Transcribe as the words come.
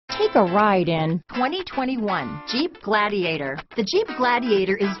Take a ride in 2021 Jeep Gladiator. The Jeep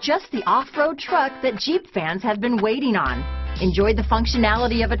Gladiator is just the off-road truck that Jeep fans have been waiting on. Enjoy the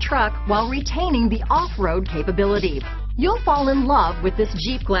functionality of a truck while retaining the off-road capability. You'll fall in love with this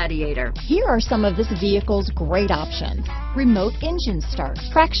Jeep Gladiator. Here are some of this vehicle's great options: remote engine start,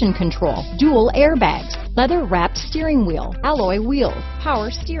 traction control, dual airbags, leather-wrapped steering wheel, alloy wheels, power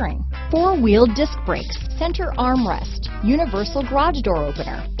steering, four-wheel disc brakes, center armrest, universal garage door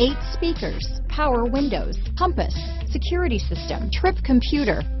opener, 8 speakers, power windows, compass, security system, trip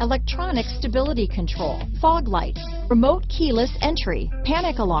computer, electronic stability control, fog lights, remote keyless entry,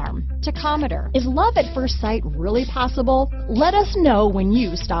 panic alarm, tachometer. Is love at first sight really possible? Let us know when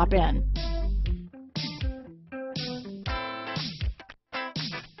you stop in.